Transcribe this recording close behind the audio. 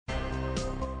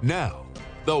Now,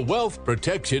 the Wealth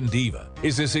Protection Diva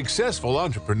is a successful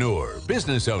entrepreneur,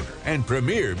 business owner, and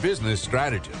premier business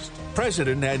strategist,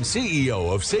 president and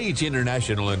CEO of Sage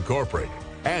International Incorporated,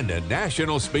 and a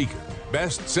national speaker,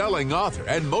 best-selling author,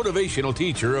 and motivational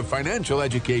teacher of financial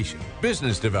education,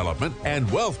 business development, and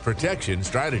wealth protection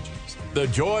strategies. The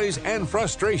joys and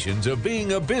frustrations of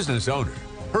being a business owner.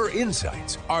 Her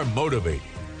insights are motivating,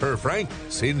 her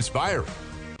frankness inspiring.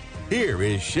 Here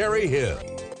is Sherry Hill.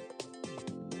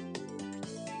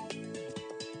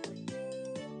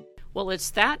 Well,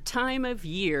 it's that time of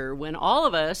year when all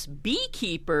of us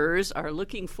beekeepers are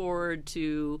looking forward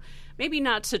to maybe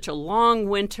not such a long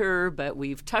winter, but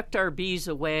we've tucked our bees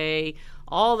away.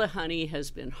 All the honey has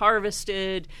been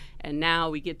harvested, and now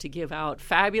we get to give out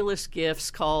fabulous gifts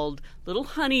called little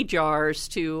honey jars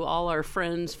to all our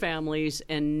friends, families,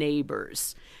 and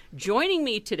neighbors. Joining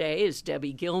me today is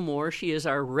Debbie Gilmore. She is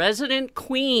our resident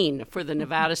queen for the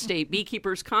Nevada State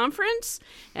Beekeepers Conference,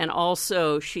 and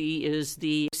also she is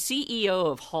the CEO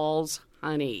of Hall's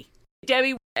Honey.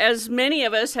 Debbie, as many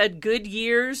of us had good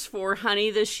years for honey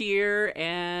this year,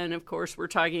 and of course we're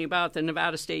talking about the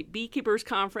Nevada State Beekeepers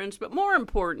Conference, but more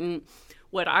important,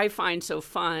 what I find so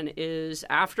fun is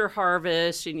after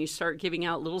harvest and you start giving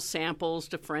out little samples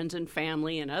to friends and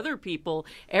family and other people,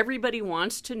 everybody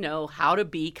wants to know how to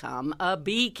become a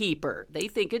beekeeper. They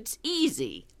think it's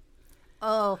easy.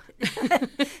 Oh,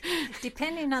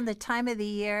 depending on the time of the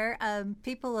year,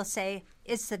 people will say,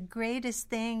 it's the greatest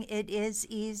thing, it is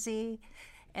easy.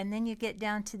 And then you get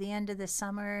down to the end of the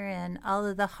summer and all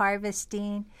of the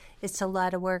harvesting. It's a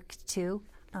lot of work too,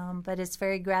 but it's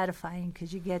very gratifying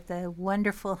because you get the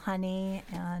wonderful honey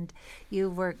and you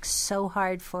work so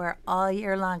hard for all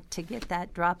year long to get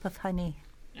that drop of honey.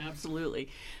 Absolutely.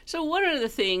 So one of the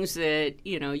things that,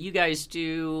 you guys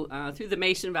do through the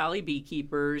Mason Valley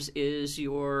Beekeepers is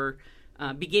your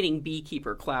beginning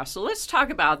beekeeper class. So let's talk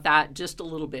about that just a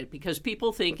little bit, because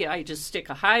people think I just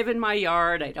stick a hive in my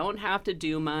yard. I don't have to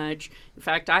do much. In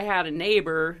fact, I had a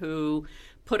neighbor who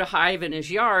put a hive in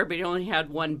his yard, but he only had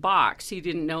one box. He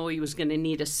didn't know he was going to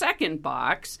need a second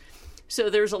box. So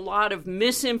there's a lot of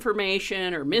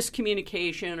misinformation or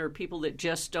miscommunication or people that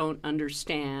just don't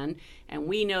understand. And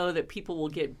we know that people will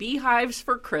get beehives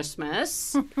for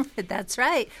Christmas. That's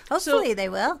right. Hopefully they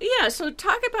will. Yeah, so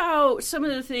talk about some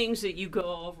of the things that you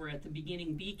go over at the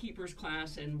beginning beekeepers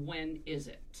class, and when is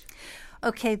it?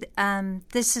 Okay,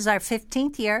 this is our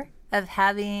 15th year of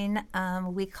having,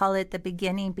 we call it the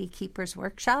Beginning Beekeepers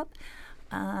Workshop.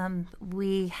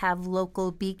 We have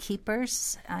local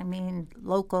beekeepers. I mean,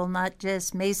 local, not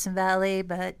just Mason Valley,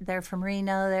 but they're from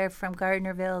Reno, they're from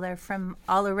Gardnerville, they're from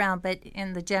all around, but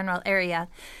in the general area.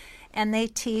 And they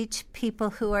teach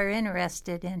people who are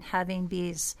interested in having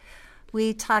bees.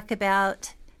 We talk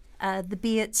about the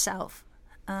bee itself,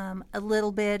 a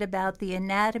little bit about the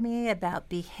anatomy, about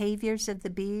behaviors of the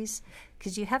bees,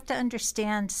 because you have to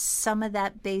understand some of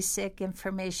that basic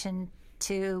information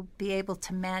to be able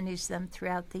to manage them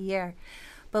throughout the year.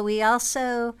 But we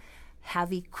also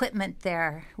have equipment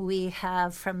there. We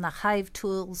have from the hive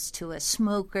tools to a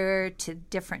smoker to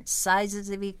different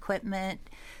sizes of equipment,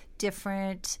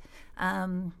 different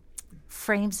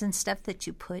frames and stuff that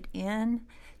you put in,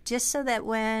 just so that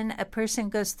when a person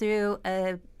goes through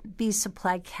a bee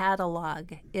supply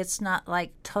catalog, it's not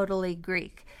like totally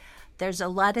Greek. There's a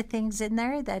lot of things in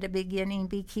there that a beginning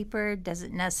beekeeper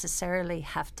doesn't necessarily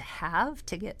have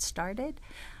to get started.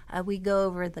 We go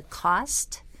over the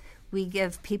cost. We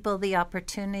give people the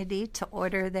opportunity to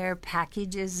order their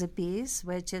packages of bees,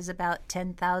 which is about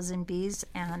 10,000 bees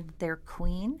and their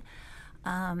queen.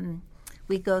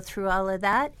 We go through all of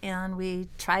that, and we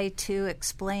try to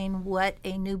explain what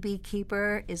a new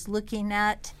beekeeper is looking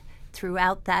at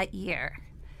throughout that year.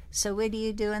 So what do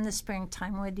you do in the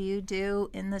springtime? What do you do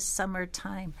in the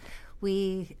summertime?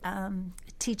 We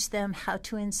teach them how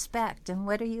to inspect and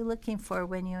what are you looking for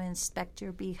when you inspect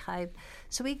your beehive.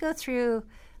 So we go through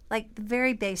like the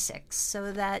very basics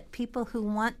so that people who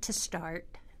want to start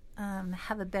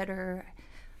have a better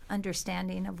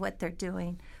understanding of what they're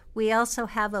doing. We also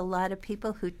have a lot of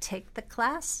people who take the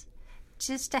class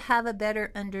just to have a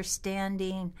better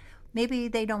understanding. Maybe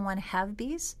they don't want to have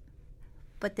bees,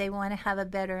 but they want to have a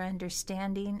better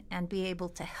understanding and be able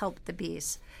to help the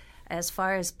bees as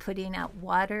far as putting out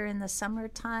water in the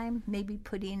summertime, maybe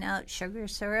putting out sugar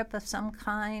syrup of some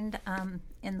kind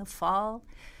in the fall.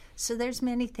 So there's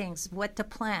many things. What to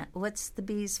plant, what's the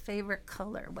bee's favorite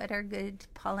color, what are good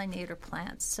pollinator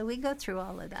plants. So we go through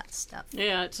all of that stuff.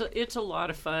 Yeah, it's a lot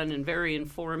of fun and very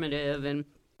informative. And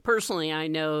personally, I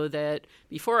know that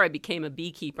before I became a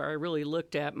beekeeper, I really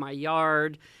looked at my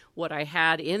yard, what I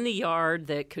had in the yard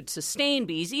that could sustain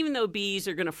bees, even though bees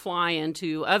are going to fly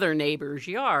into other neighbors'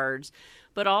 yards,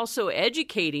 but also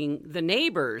educating the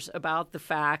neighbors about the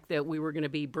fact that we were going to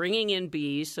be bringing in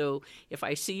bees. So if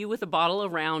I see you with a bottle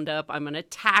of Roundup, I'm going to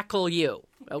tackle you,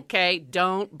 okay?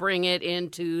 Don't bring it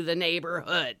into the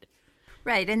neighborhood.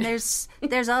 Right, and there's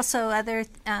also other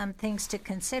things to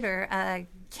consider.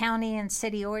 County and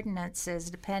city ordinances,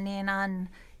 depending on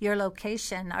your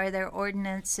location. Are there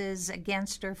ordinances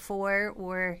against or for,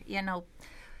 or,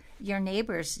 your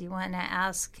neighbors? You want to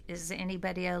ask, is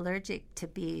anybody allergic to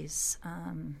bees?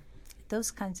 Those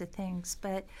kinds of things.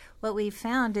 But what we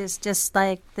found is just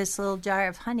like this little jar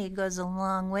of honey goes a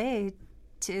long way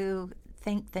to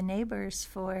thank the neighbors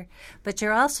for, but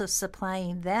you're also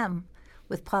supplying them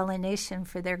with pollination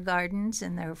for their gardens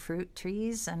and their fruit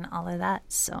trees and all of that.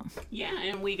 So yeah,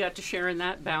 and we got to share in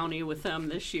that bounty with them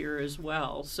this year as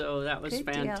well. So that was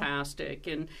fantastic.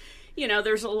 And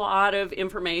there's a lot of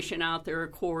information out there,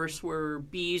 of course, where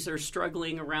bees are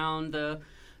struggling around the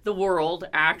world,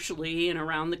 actually, and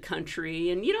around the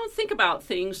country. And you don't think about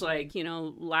things like,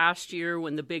 last year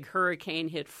when the big hurricane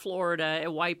hit Florida,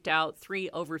 it wiped out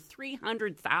over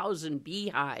 300,000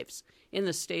 beehives in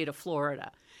the state of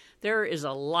Florida. There is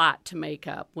a lot to make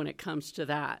up when it comes to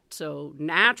that. So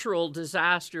natural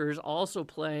disasters also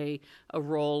play a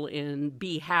role in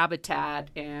bee habitat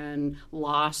and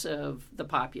loss of the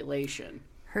population.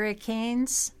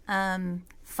 Hurricanes,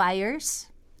 fires.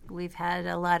 We've had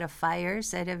a lot of fires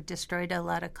that have destroyed a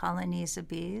lot of colonies of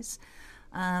bees.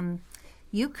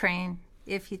 Ukraine,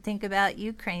 if you think about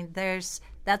Ukraine,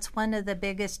 that's one of the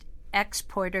biggest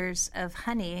exporters of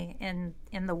honey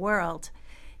in the world.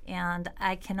 And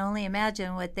I can only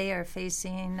imagine what they are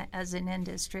facing as an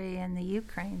industry in the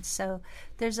Ukraine. So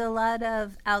there's a lot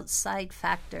of outside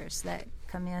factors that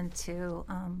come into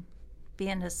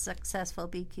being a successful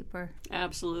beekeeper.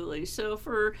 Absolutely. So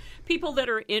for people that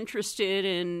are interested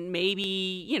in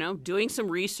maybe, doing some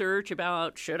research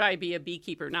about should I be a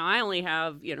beekeeper? Now, I only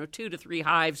have, 2 to 3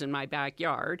 hives in my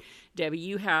backyard. Debbie,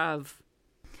 you have...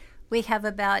 We have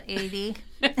about 80.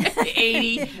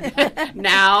 80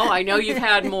 now. I know you've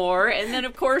had more. And then,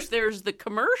 of course, there's the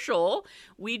commercial.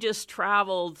 We just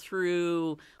traveled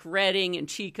through Redding and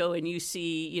Chico, and you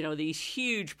see, these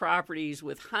huge properties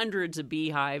with hundreds of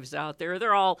beehives out there.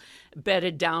 They're all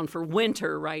bedded down for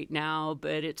winter right now,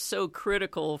 but it's so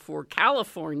critical for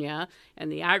California and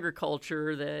the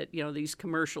agriculture that, these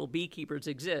commercial beekeepers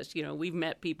exist. We've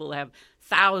met people that have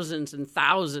thousands and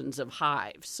thousands of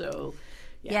hives. So...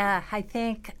 Yeah, I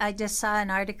think I just saw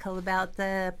an article about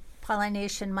the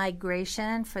pollination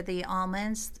migration for the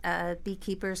almonds.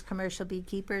 Commercial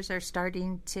beekeepers are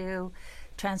starting to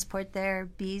transport their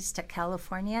bees to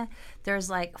California. There's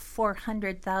like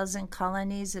 400,000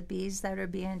 colonies of bees that are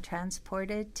being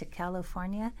transported to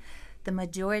California. The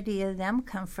majority of them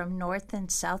come from North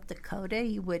and South Dakota.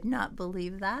 You would not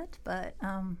believe that, but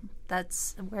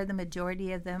that's where the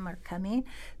majority of them are coming.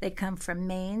 They come from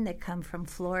Maine. They come from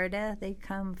Florida. They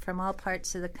come from all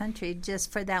parts of the country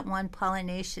just for that one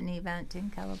pollination event in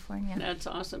California. That's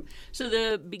awesome. So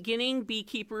the Beginning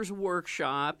Beekeepers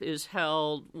Workshop is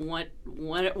held. What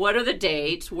are the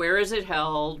dates? Where is it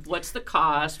held? What's the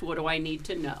cost? What do I need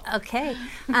to know? Okay.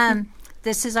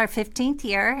 This is our 15th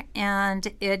year,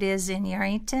 and it is in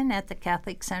Yerington at the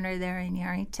Catholic Center there in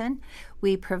Yerington.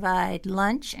 We provide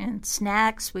lunch and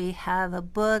snacks. We have a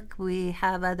book. We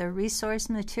have other resource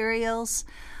materials.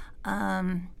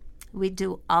 We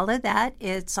do all of that.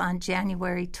 It's on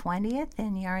January 20th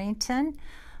in Yerington.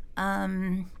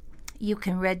 You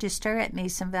can register at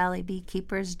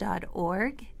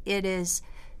masonvalleybeekeepers.org. It is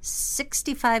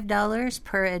 $65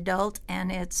 per adult,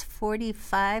 and it's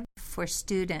 $45 for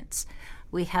students.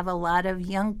 We have a lot of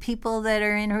young people that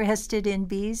are interested in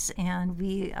bees, and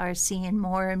we are seeing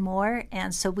more and more,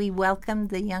 and so we welcome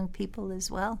the young people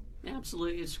as well.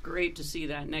 Absolutely. It's great to see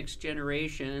that next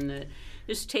generation that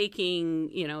is taking,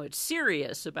 it's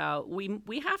serious about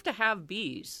we have to have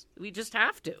bees. We just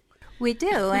have to. We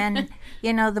do, and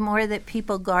the more that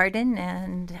people garden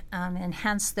and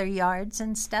enhance their yards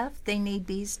and stuff, they need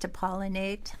bees to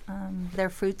pollinate their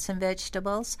fruits and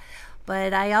vegetables.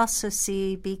 But I also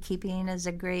see beekeeping as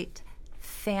a great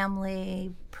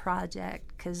family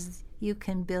project because you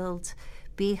can build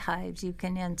beehives, you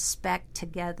can inspect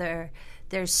together.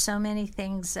 There's so many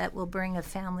things that will bring a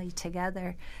family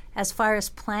together. As far as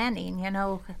planning,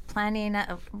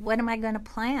 what am I going to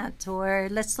plant? Or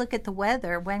let's look at the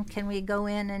weather. When can we go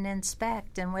in and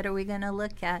inspect? And what are we going to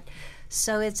look at?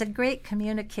 So it's a great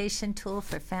communication tool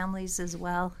for families as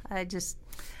well.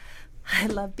 I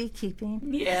love beekeeping.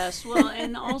 Yes, well,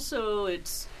 and also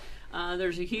it's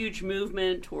There's a huge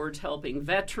movement towards helping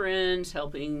veterans,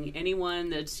 helping anyone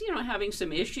that's, having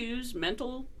some issues,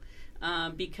 mental,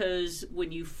 because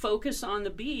when you focus on the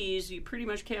bees, you pretty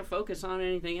much can't focus on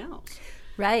anything else.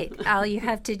 Right. All you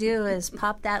have to do is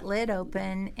pop that lid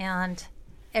open and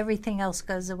everything else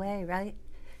goes away, right?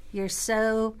 You're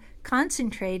so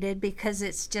concentrated because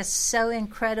it's just so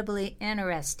incredibly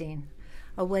interesting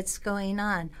of what's going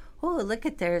on. Oh, look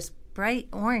at there's bright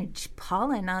orange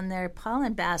pollen on their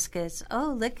pollen baskets.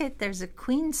 Oh, there's a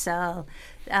queen cell.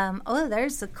 Oh,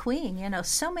 there's the queen.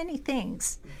 So many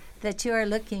things that you are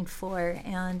looking for,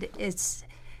 and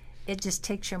it just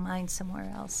takes your mind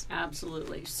somewhere else.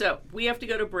 Absolutely. So we have to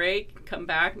go to break, come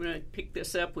back. I'm going to pick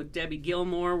this up with Debbie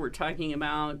Gilmore. We're talking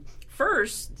about,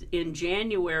 first, in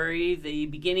January, the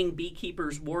Beginning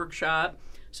Beekeepers Workshop.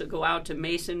 So go out to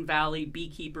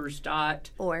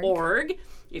masonvalleybeekeepers.org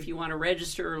if you want to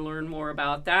register or learn more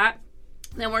about that.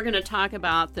 Then we're going to talk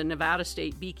about the Nevada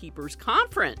State Beekeepers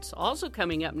Conference, also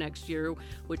coming up next year,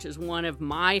 which is one of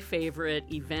my favorite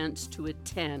events to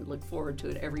attend. Look forward to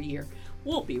it every year.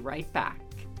 We'll be right back.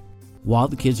 While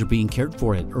the kids are being cared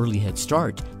for at Early Head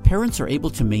Start, parents are able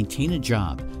to maintain a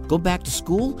job, go back to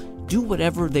school, do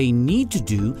whatever they need to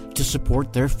do to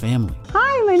support their family.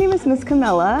 Hi, my name is Miss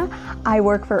Camilla. I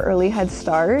work for Early Head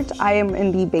Start. I am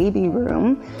in the baby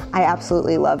room. I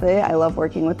absolutely love it. I love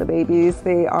working with the babies.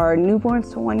 They are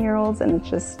newborns to 1-year-olds, and it's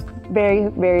just very,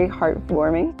 very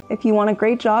heartwarming. If you want a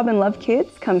great job and love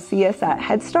kids, come see us at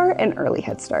Head Start and Early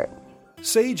Head Start.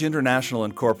 Sage International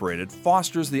Incorporated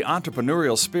fosters the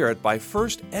entrepreneurial spirit by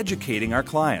first educating our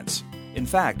clients. In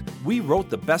fact, we wrote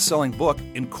the best-selling book,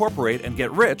 Incorporate and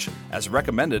Get Rich, as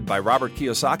recommended by Robert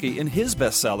Kiyosaki in his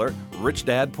bestseller, Rich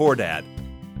Dad, Poor Dad.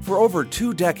 For over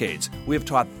 2 decades, we have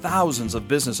taught thousands of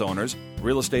business owners,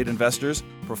 real estate investors,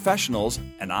 professionals,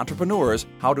 and entrepreneurs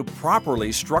how to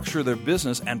properly structure their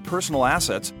business and personal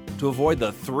assets to avoid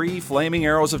the 3 flaming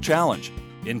arrows of challenge: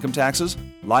 income taxes,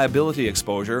 liability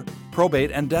exposure,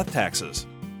 probate, and death taxes.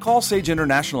 Call Sage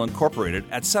International Incorporated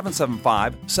at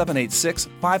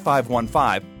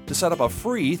 775-786-5515 to set up a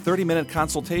free 30-minute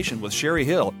consultation with Sherry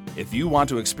Hill if you want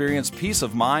to experience peace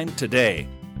of mind today.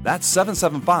 That's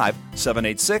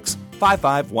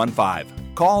 775-786-5515.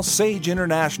 Call Sage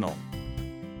International.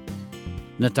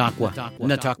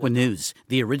 Nataqua News,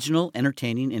 the original,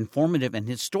 entertaining, informative, and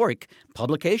historic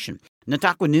publication.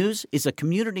 Nataqua News is a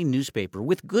community newspaper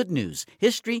with good news,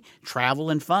 history,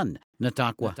 travel, and fun.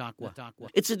 Nataqua.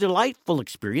 It's a delightful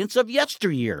experience of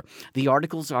yesteryear. The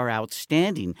articles are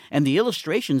outstanding, and the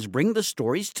illustrations bring the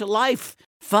stories to life.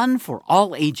 Fun for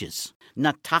all ages.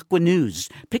 Nataqua News.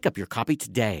 Pick up your copy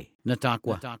today.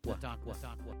 Nataqua.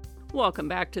 Welcome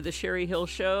back to the Sherry Hill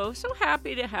Show. So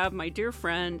happy to have my dear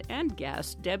friend and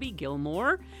guest, Debbie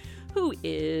Gilmore, who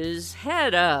is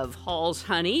head of Hall's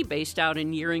Honey, based out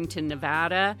in Yerington,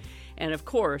 Nevada, and of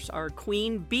course, our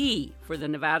queen bee for the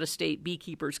Nevada State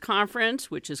Beekeepers Conference,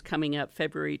 which is coming up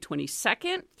February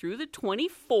 22nd through the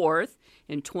 24th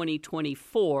in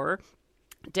 2024.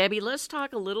 Debbie, let's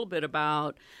talk a little bit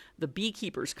about the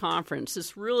Beekeepers Conference.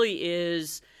 This really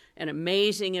is an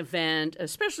amazing event,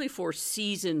 especially for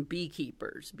seasoned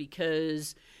beekeepers,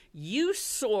 because you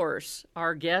source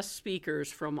our guest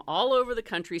speakers from all over the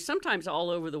country, sometimes all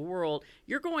over the world.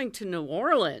 You're going to New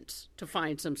Orleans to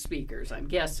find some speakers, I'm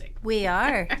guessing. We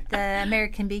are. The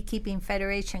American Beekeeping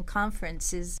Federation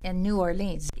Conference is in New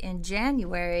Orleans in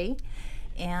January,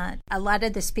 and a lot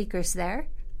of the speakers there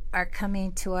are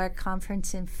coming to our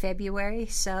conference in February,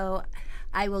 so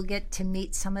I will get to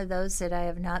meet some of those that I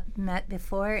have not met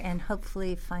before and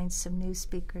hopefully find some new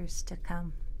speakers to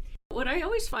come. What I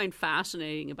always find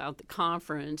fascinating about the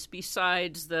conference,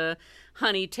 besides the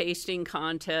honey tasting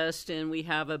contest, and we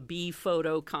have a bee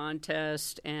photo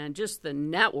contest, and just the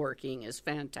networking is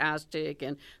fantastic,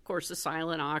 and of course the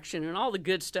silent auction and all the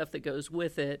good stuff that goes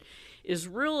with it, is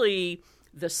really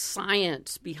the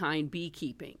science behind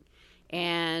beekeeping.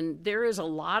 And there is a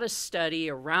lot of study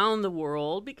around the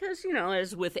world because, you know,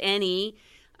 as with any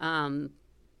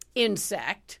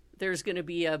insect, there's going to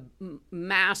be a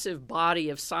massive body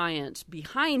of science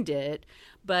behind it.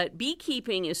 But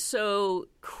beekeeping is so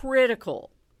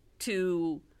critical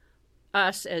to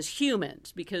us as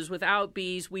humans because without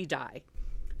bees, we die.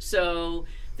 So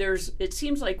it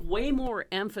seems like way more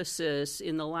emphasis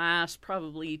in the last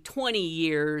probably 20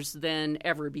 years than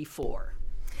ever before.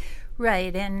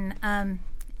 Right, and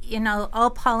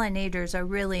all pollinators are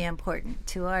really important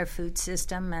to our food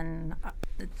system and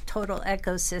the total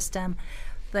ecosystem.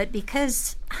 But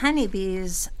because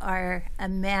honeybees are a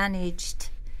managed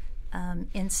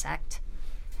insect,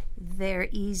 they're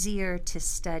easier to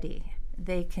study.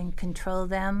 They can control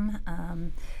them.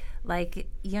 Like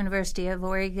University of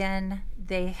Oregon,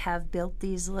 they have built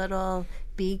these little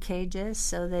bee cages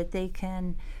so that they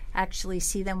can actually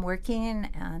see them working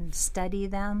and study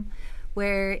them.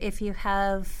 Where if you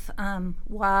have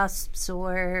wasps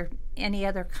or any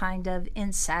other kind of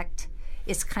insect,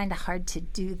 it's kind of hard to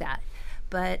do that.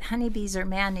 But honeybees are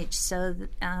managed so that,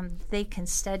 they can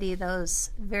study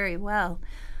those very well.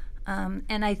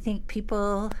 And I think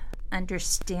people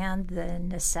understand the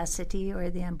necessity or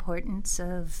the importance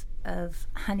of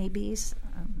honeybees,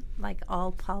 like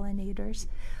all pollinators.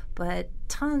 But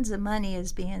tons of money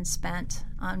is being spent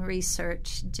on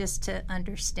research just to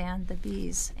understand the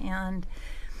bees. And,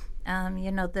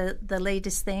 the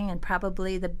latest thing and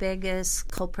probably the biggest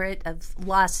culprit of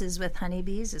losses with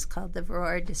honeybees is called the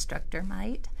Varroa destructor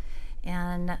mite.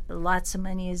 And lots of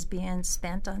money is being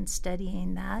spent on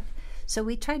studying that. So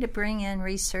we try to bring in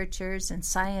researchers and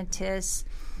scientists.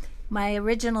 My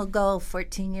original goal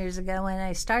 14 years ago when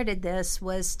I started this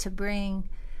was to bring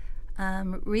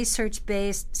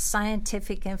research-based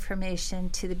scientific information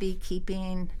to the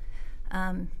beekeeping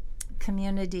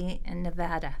community in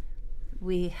Nevada.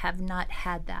 We have not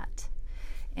had that.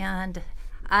 And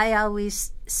I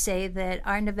always say that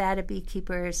our Nevada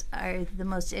beekeepers are the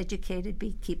most educated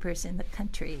beekeepers in the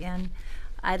country. And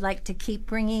I'd like to keep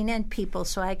bringing in people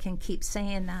so I can keep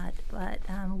saying that. But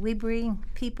we bring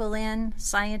people in,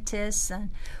 scientists, and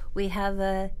we have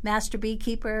a master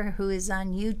beekeeper who is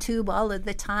on YouTube all of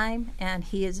the time, and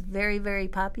he is very, very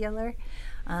popular.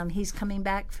 He's coming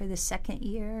back for the second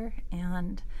year,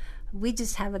 and we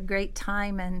just have a great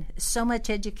time and so much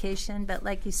education. But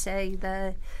like you say,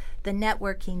 the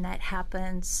networking that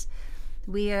happens.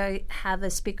 We have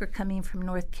a speaker coming from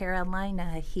North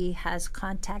Carolina. He has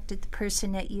contacted the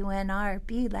person at UNR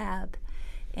Bee Lab,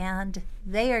 and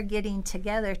they are getting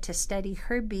together to study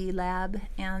her bee lab.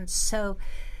 And so,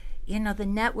 the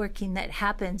networking that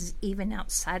happens even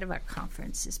outside of our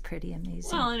conference is pretty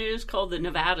amazing. Well, and it is called the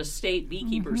Nevada State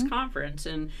Beekeepers Conference,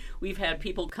 and we've had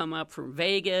people come up from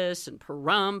Vegas and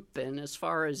Pahrump and as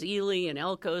far as Ely and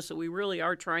Elko, so we really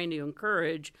are trying to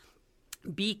encourage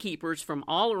beekeepers from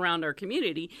all around our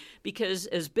community, because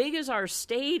as big as our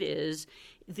state is,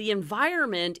 the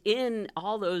environment in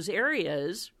all those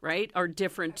areas, right, are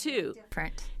different too.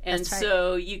 Different. And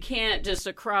so you can't just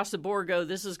across the board go,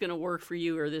 this is going to work for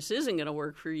you or this isn't going to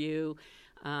work for you.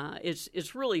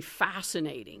 It's really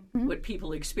fascinating what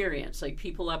people experience. Like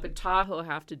people up at Tahoe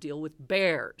have to deal with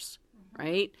bears,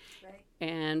 right?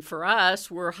 And for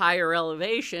us, we're higher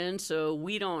elevation, so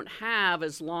we don't have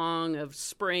as long of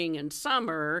spring and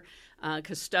summer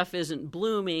because stuff isn't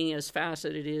blooming as fast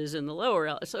as it is in the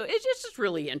lower. So it's just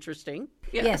really interesting.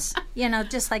 Yeah. Yes.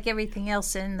 Just like everything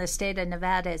else in the state of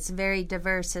Nevada, it's very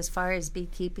diverse as far as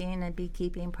beekeeping and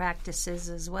beekeeping practices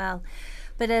as well.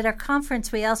 But at our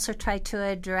conference, we also try to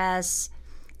address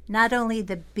not only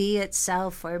the bee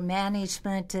itself or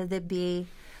management of the bee,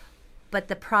 but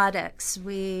the products.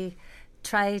 We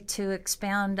try to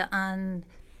expound on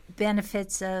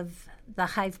benefits of the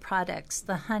hive products,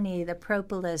 the honey, the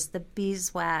propolis, the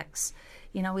beeswax.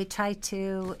 We try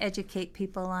to educate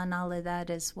people on all of that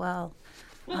as well.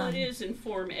 Well, it is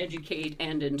inform, educate,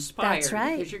 and inspire. That's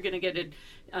right. Because you're going to get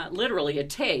literally a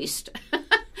taste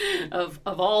of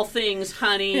all things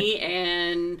honey,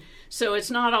 and so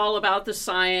it's not all about the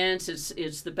science.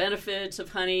 It's the benefits of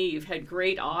honey. You've had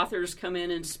great authors come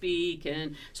in and speak,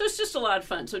 and so it's just a lot of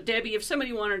fun. So, Debbie, if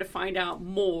somebody wanted to find out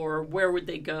more, where would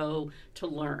they go to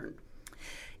learn?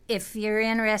 If you're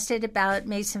interested about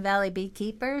Mason Valley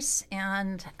Beekeepers,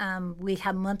 and we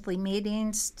have monthly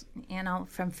meetings,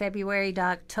 from February to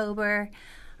October,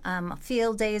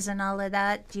 field days and all of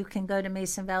that, you can go to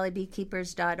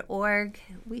masonvalleybeekeepers.org.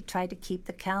 We try to keep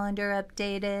the calendar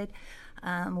updated.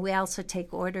 We also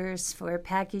take orders for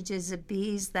packages of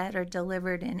bees that are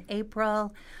delivered in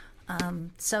April.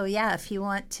 If you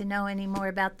want to know any more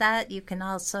about that, you can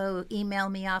also email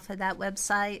me off of that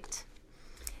website.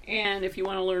 And if you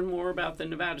want to learn more about the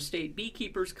Nevada State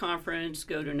Beekeepers Conference,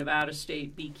 go to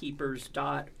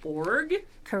nevadastatebeekeepers.org.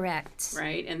 Correct.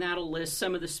 Right, and that'll list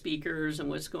some of the speakers and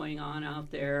what's going on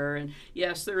out there. And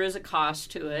yes, there is a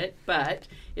cost to it, but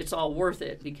it's all worth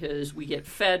it because we get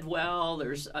fed well.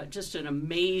 There's just an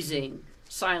amazing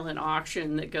silent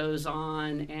auction that goes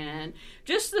on. And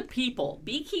just the people,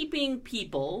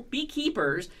 beekeepers,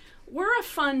 we're a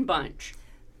fun bunch.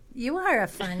 You are a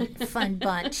fun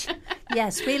bunch.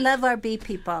 Yes, we love our bee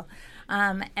people.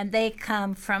 And they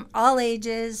come from all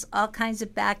ages, all kinds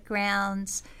of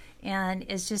backgrounds, and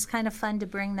it's just kind of fun to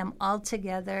bring them all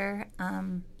together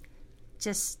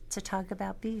just to talk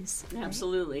about bees. Right?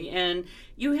 Absolutely. And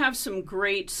you have some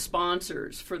great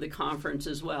sponsors for the conference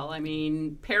as well. I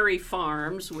mean, Perry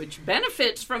Farms, which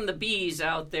benefits from the bees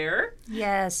out there.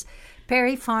 Yes.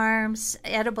 Perry Farms,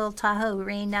 Edible Tahoe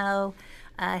Reno,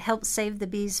 Help Save the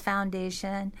Bees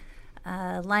Foundation,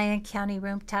 Lyon County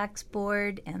Room Tax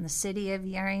Board, and the City of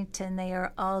Yerington. They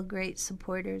are all great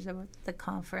supporters of the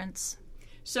conference.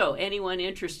 So anyone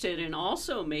interested in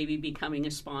also maybe becoming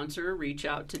a sponsor, reach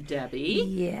out to Debbie.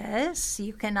 Yes,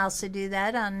 you can also do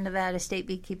that on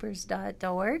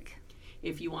NevadaStateBeekeepers.org.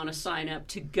 If you want to sign up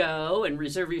to go and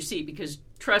reserve your seat, because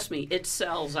trust me, it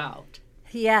sells out.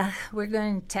 Yeah, we're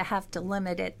going to have to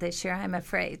limit it this year, I'm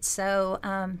afraid. So,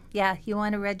 you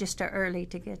want to register early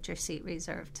to get your seat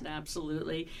reserved.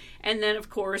 Absolutely. And then, of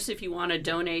course, if you want to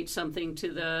donate something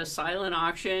to the silent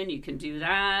auction, you can do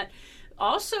that.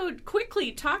 Also,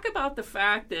 quickly talk about the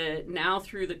fact that now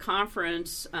through the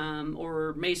conference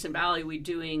or Mason Valley, we're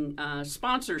doing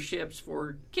sponsorships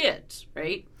for kids,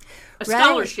 right?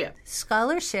 Scholarship.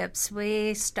 Scholarships.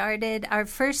 We started, our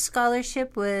first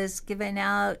scholarship was given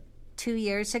out 2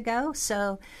 years ago.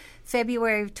 So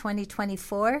February of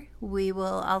 2024, we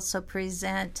will also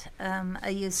present a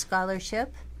youth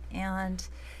scholarship. And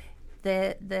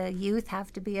the youth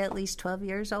have to be at least 12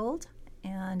 years old.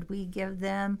 And we give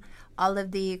them all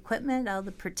of the equipment, all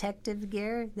the protective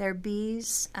gear, their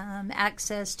bees,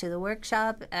 access to the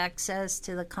workshop, access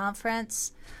to the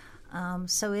conference.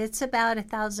 So it's about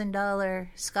 $1,000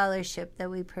 scholarship that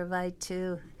we provide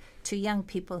to young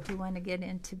people who want to get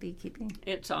into beekeeping.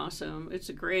 It's awesome. It's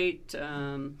a great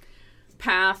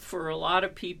path for a lot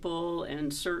of people,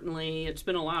 and certainly it's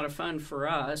been a lot of fun for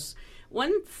us.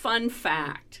 One fun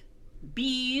fact.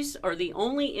 Bees are the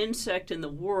only insect in the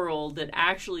world that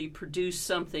actually produce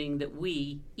something that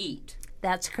we eat.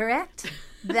 That's correct.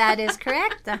 That is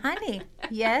correct. The honey.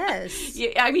 Yes.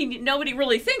 Yeah, I mean, nobody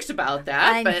really thinks about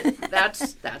that, but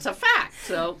that's a fact.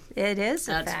 So it is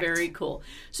a fact. That's very cool.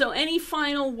 So any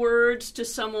final words to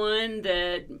someone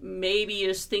that maybe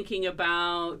is thinking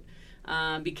about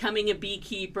becoming a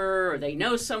beekeeper, or they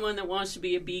know someone that wants to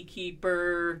be a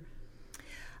beekeeper?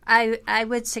 I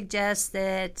would suggest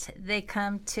that they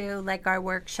come to like our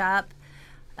workshop.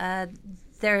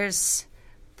 There's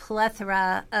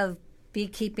plethora of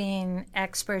beekeeping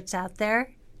experts out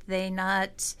there. They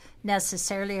not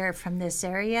necessarily are from this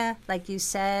area. Like you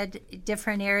said,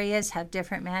 different areas have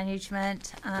different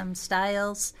management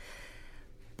styles.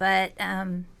 But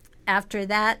after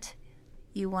that,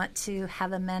 you want to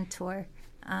have a mentor.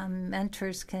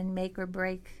 Mentors can make or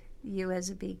break you as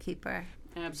a beekeeper.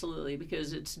 Absolutely,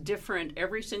 because it's different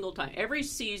every single time. Every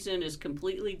season is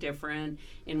completely different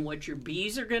in what your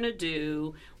bees are going to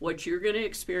do, what you're going to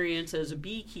experience as a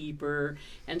beekeeper.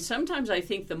 And sometimes I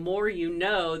think the more you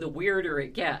know, the weirder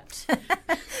it gets.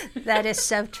 That is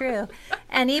so true.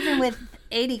 And even with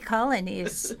 80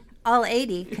 colonies, all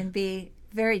 80 can be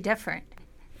very different.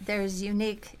 There's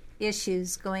unique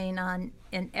issues going on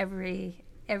in every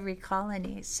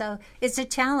colony. So it's a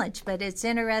challenge, but it's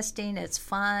interesting, it's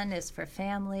fun, it's for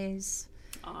families.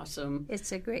 Awesome.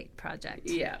 It's a great project.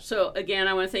 Yeah. So again,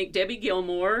 I want to thank Debbie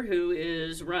Gilmore, who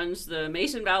runs the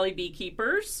Mason Valley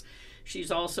Beekeepers. She's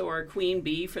also our queen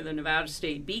bee for the Nevada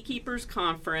State Beekeepers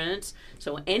Conference.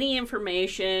 So any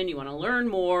information, you want to learn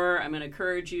more, I'm going to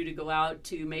encourage you to go out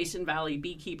to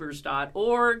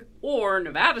masonvalleybeekeepers.org or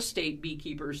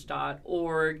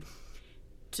nevadastatebeekeepers.org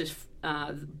to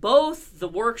both the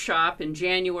workshop in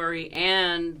January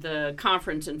and the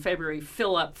conference in February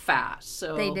fill up fast.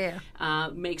 So they do.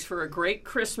 Makes for a great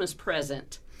Christmas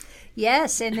present.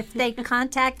 Yes, and if they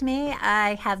contact me,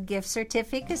 I have gift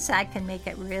certificates. I can make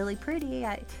it really pretty.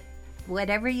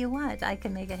 Whatever you want, I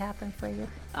can make it happen for you.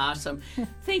 Awesome.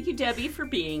 Thank you, Debbie, for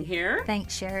being here.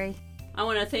 Thanks, Sherry. I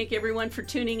want to thank everyone for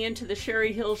tuning in to the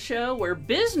Sherry Hill Show, where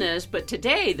business, but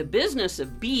today the business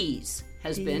of bees,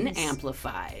 has been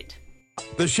amplified.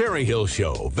 The Sherry Hill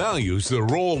Show values the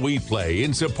role we play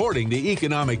in supporting the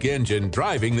economic engine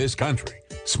driving this country.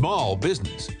 Small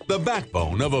business, the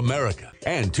backbone of America.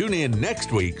 And tune in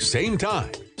next week, same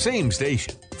time, same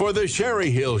station, for The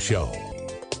Sherry Hill Show.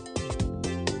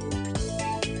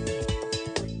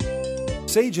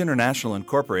 Sage International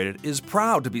Incorporated is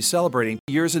proud to be celebrating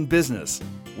years in business.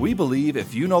 We believe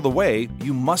if you know the way,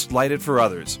 you must light it for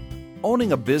others.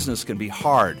 Owning a business can be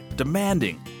hard,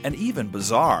 demanding, and even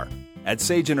bizarre. At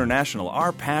Sage International,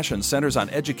 our passion centers on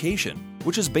education,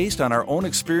 which is based on our own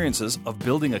experiences of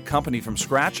building a company from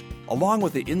scratch, along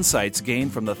with the insights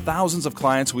gained from the thousands of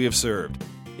clients we have served.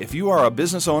 If you are a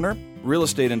business owner, real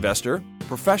estate investor,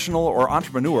 professional or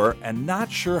entrepreneur and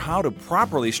not sure how to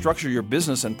properly structure your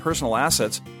business and personal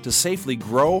assets to safely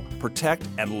grow, protect,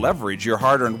 and leverage your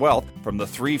hard-earned wealth from the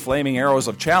 3 flaming arrows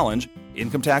of challenge,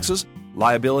 income taxes,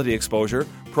 liability exposure,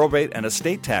 probate, and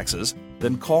estate taxes,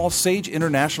 then call Sage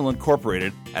International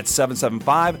Incorporated at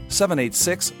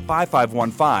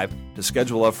 775-786-5515 to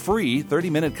schedule a free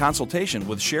 30-minute consultation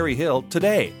with Sherry Hill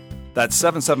today. That's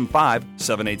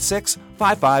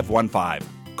 775-786-5515.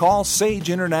 Call Sage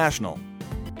International.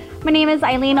 My name is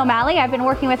Eileen O'Malley. I've been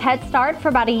working with Head Start for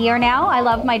about a year now. I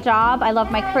love my job. I love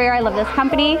my career. I love this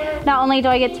company. Not only do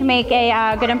I get to make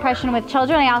a good impression with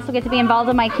children, I also get to be involved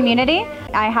in my community.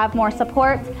 I have more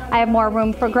support. I have more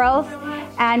room for growth,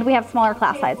 and we have smaller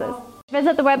class sizes.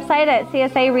 Visit the website at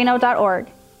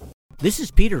csareno.org. This is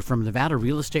Peter from Nevada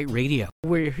Real Estate Radio.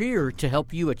 We're here to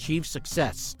help you achieve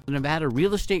success. Nevada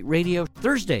Real Estate Radio,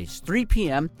 Thursdays, 3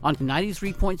 p.m. on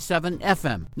 93.7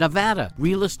 FM. Nevada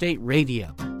Real Estate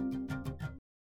Radio.